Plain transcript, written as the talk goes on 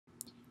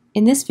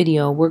In this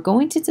video, we're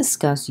going to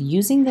discuss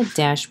using the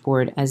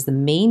dashboard as the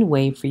main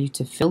way for you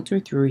to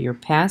filter through your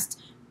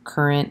past,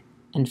 current,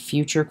 and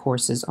future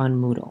courses on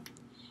Moodle.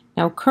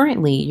 Now,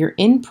 currently, your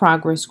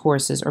in-progress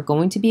courses are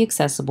going to be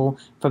accessible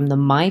from the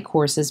My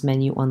Courses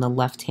menu on the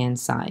left-hand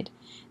side.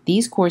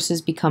 These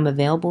courses become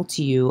available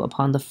to you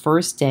upon the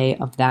first day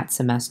of that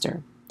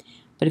semester.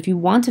 But if you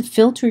want to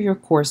filter your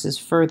courses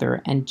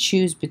further and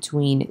choose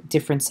between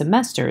different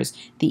semesters,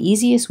 the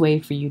easiest way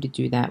for you to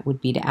do that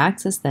would be to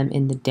access them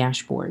in the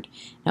dashboard.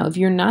 Now, if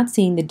you're not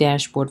seeing the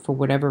dashboard for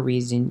whatever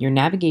reason, your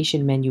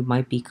navigation menu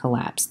might be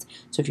collapsed.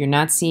 So if you're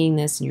not seeing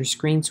this and your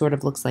screen sort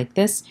of looks like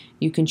this,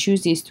 you can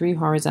choose these three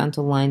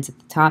horizontal lines at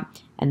the top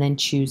and then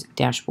choose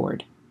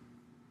Dashboard.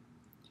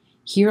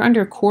 Here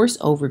under Course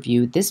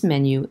Overview, this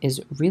menu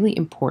is really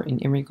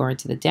important in regard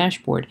to the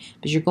dashboard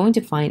because you're going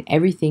to find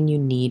everything you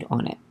need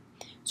on it.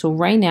 So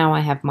right now I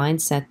have mine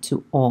set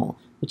to all,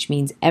 which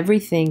means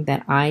everything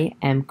that I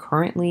am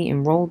currently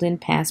enrolled in,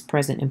 past,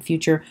 present, and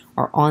future,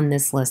 are on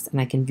this list,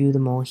 and I can view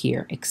them all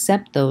here,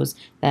 except those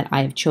that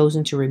I have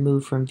chosen to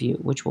remove from view,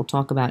 which we'll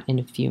talk about in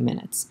a few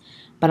minutes.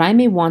 But I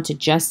may want to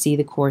just see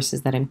the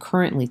courses that I'm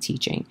currently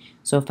teaching.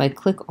 So if I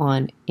click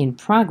on In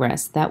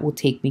Progress, that will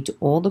take me to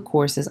all the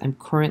courses I'm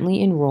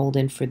currently enrolled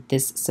in for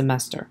this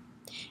semester.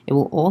 It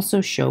will also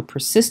show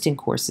persistent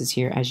courses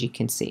here, as you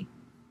can see.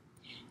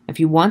 If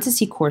you want to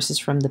see courses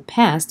from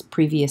the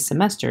previous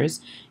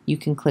semesters, you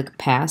can click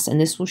Past, and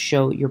this will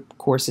show your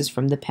courses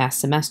from the past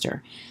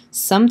semester.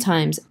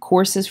 Sometimes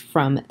courses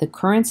from the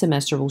current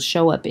semester will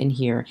show up in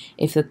here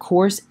if the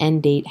course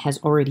end date has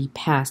already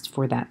passed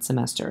for that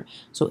semester.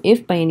 So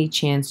if by any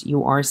chance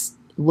you are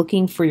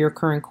looking for your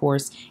current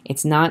course,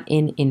 it's not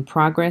in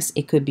progress,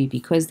 it could be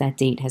because that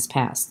date has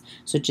passed.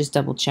 So just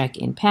double check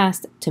in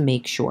Past to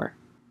make sure.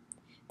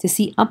 To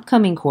see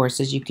upcoming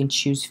courses, you can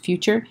choose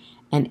Future,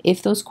 and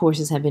if those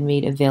courses have been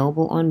made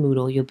available on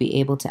Moodle, you'll be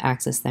able to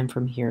access them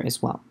from here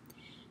as well.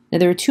 Now,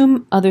 there are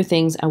two other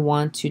things I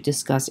want to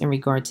discuss in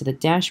regard to the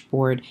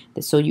dashboard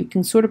so you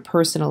can sort of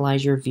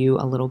personalize your view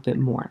a little bit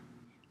more.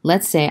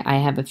 Let's say I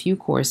have a few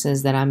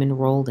courses that I'm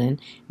enrolled in.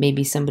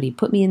 Maybe somebody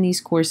put me in these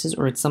courses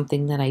or it's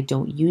something that I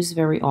don't use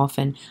very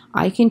often.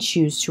 I can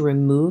choose to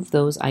remove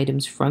those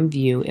items from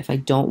view if I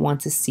don't want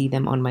to see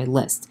them on my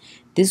list.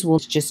 This will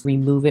just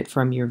remove it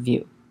from your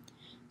view.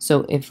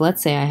 So if,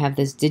 let's say, I have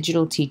this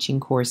digital teaching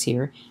course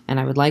here and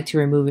I would like to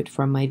remove it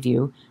from my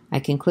view, I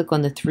can click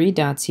on the three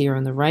dots here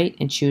on the right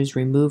and choose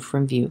Remove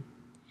from View.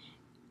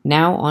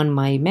 Now on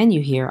my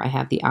menu here, I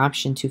have the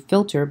option to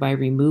filter by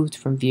Removed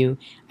from View.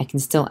 I can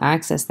still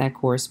access that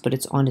course, but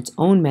it's on its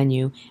own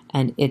menu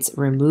and it's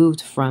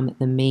removed from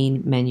the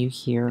main menu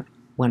here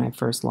when I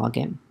first log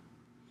in.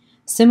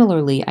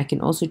 Similarly, I can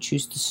also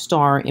choose to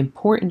star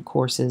important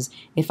courses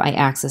if I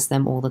access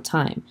them all the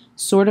time,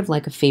 sort of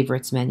like a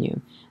favorites menu.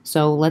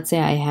 So let's say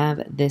I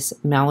have this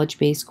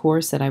knowledge-based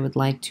course that I would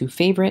like to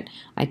favorite.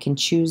 I can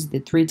choose the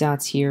three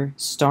dots here,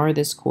 star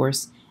this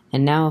course,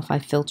 and now if I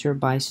filter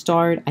by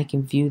starred, I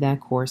can view that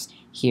course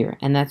here.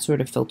 And that sort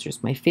of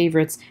filters my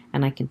favorites,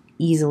 and I can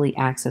easily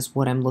access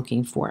what I'm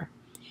looking for.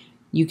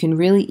 You can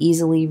really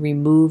easily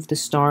remove the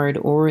starred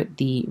or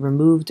the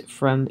removed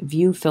from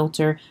view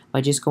filter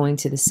by just going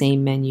to the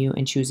same menu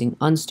and choosing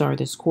unstar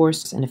this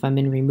course. And if I'm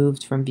in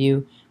removed from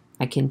view,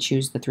 I can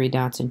choose the three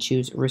dots and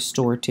choose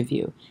restore to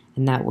view.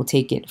 And that will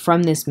take it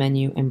from this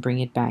menu and bring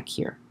it back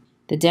here.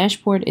 The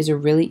dashboard is a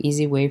really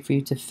easy way for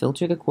you to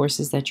filter the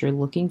courses that you're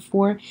looking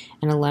for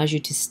and allows you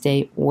to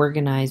stay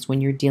organized when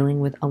you're dealing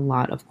with a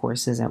lot of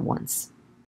courses at once.